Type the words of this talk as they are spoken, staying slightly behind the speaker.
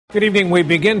Good evening. We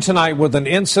begin tonight with an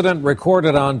incident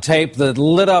recorded on tape that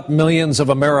lit up millions of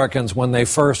Americans when they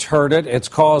first heard it. It's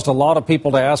caused a lot of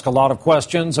people to ask a lot of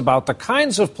questions about the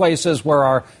kinds of places where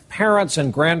our parents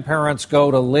and grandparents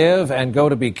go to live and go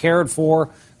to be cared for.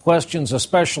 Questions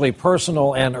especially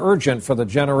personal and urgent for the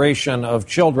generation of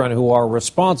children who are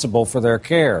responsible for their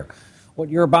care. What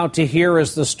you're about to hear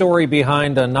is the story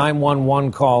behind a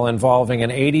 911 call involving an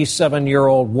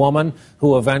 87-year-old woman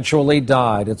who eventually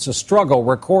died. It's a struggle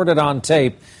recorded on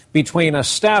tape between a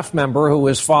staff member who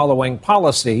is following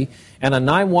policy and a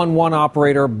 911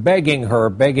 operator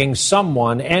begging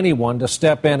someone, anyone, to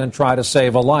step in and try to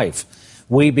save a life.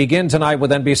 We begin tonight with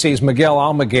NBC's Miguel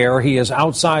Almaguer. He is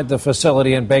outside the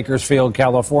facility in Bakersfield,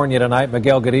 California tonight.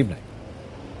 Miguel, good evening.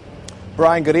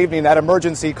 Brian, good evening. That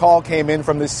emergency call came in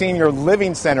from the senior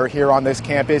living center here on this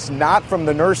campus, not from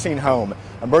the nursing home.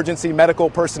 Emergency medical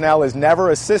personnel is never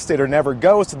assisted or never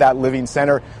goes to that living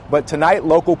center. But tonight,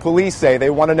 local police say they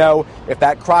want to know if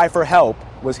that cry for help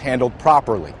was handled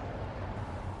properly.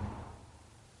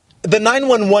 The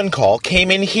 911 call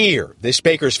came in here, this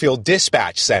Bakersfield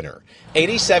dispatch center.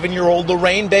 87-year-old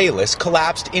Lorraine Bayless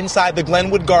collapsed inside the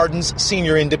Glenwood Gardens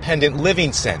Senior Independent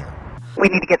Living Center. We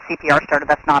need to get CPR started.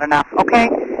 That's not enough. Okay?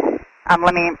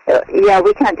 Yeah,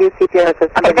 we can't do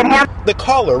CPR. The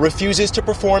caller refuses to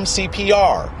perform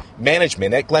CPR.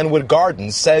 Management at Glenwood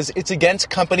Gardens says it's against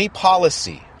company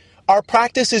policy. Our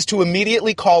practice is to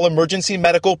immediately call emergency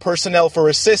medical personnel for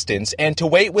assistance and to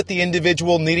wait with the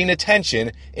individual needing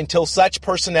attention until such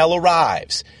personnel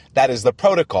arrives. That is the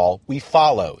protocol we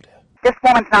followed. This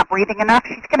woman's not breathing enough.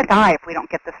 She's going to die if we don't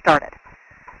get this started.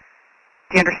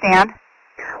 Do you understand?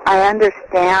 I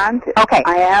understand. Okay.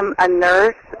 I am a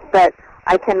nurse, but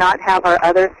I cannot have our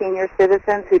other senior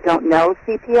citizens who don't know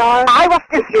CPR. I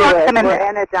will instruct them. We're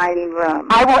in a dining room.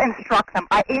 I will instruct them.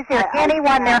 Is there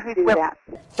anyone there who's with that?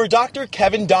 For Dr.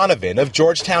 Kevin Donovan of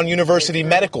Georgetown University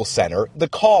Medical Center, the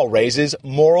call raises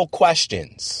moral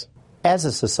questions. As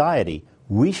a society,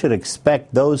 we should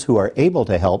expect those who are able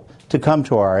to help to come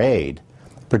to our aid,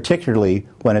 particularly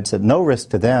when it's at no risk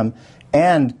to them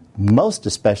and most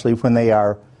especially when they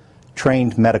are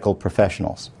trained medical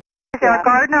professionals. Is there a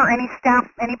gardener or any staff,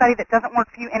 anybody that doesn't work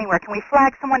for you anywhere? Can we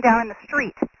flag someone down in the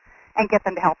street and get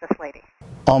them to help this lady?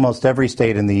 Almost every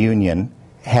state in the union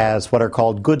has what are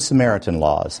called Good Samaritan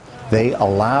laws. They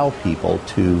allow people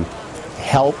to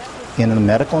help in a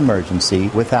medical emergency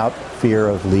without fear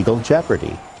of legal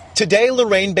jeopardy. Today,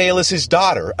 Lorraine Bayless's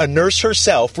daughter, a nurse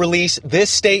herself, released this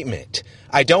statement.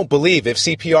 I don't believe if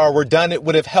CPR were done, it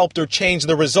would have helped or changed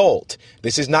the result.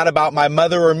 This is not about my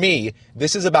mother or me.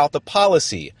 This is about the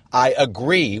policy. I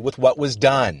agree with what was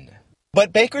done.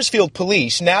 But Bakersfield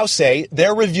police now say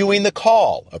they're reviewing the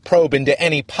call, a probe into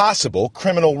any possible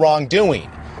criminal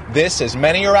wrongdoing. This, as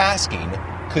many are asking,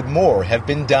 could more have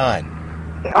been done?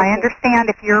 I understand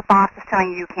if your boss is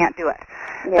telling you can't do it.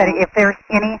 Yeah. But if there's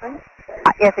any,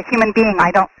 as a human being,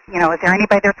 is there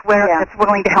anybody that's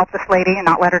willing to help this lady and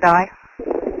not let her die?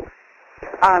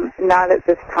 Not at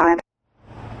this time.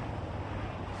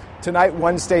 Tonight,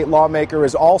 one state lawmaker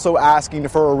is also asking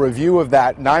for a review of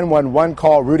that 911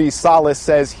 call. Rudy Salas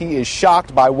says he is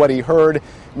shocked by what he heard.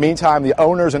 Meantime, the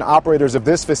owners and operators of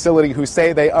this facility, who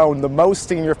say they own the most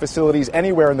senior facilities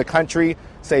anywhere in the country,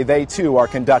 say they too are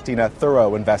conducting a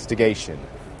thorough investigation.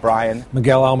 Brian.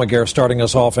 Miguel Almaguer starting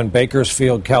us off in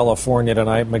Bakersfield, California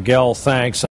tonight. Miguel, thanks.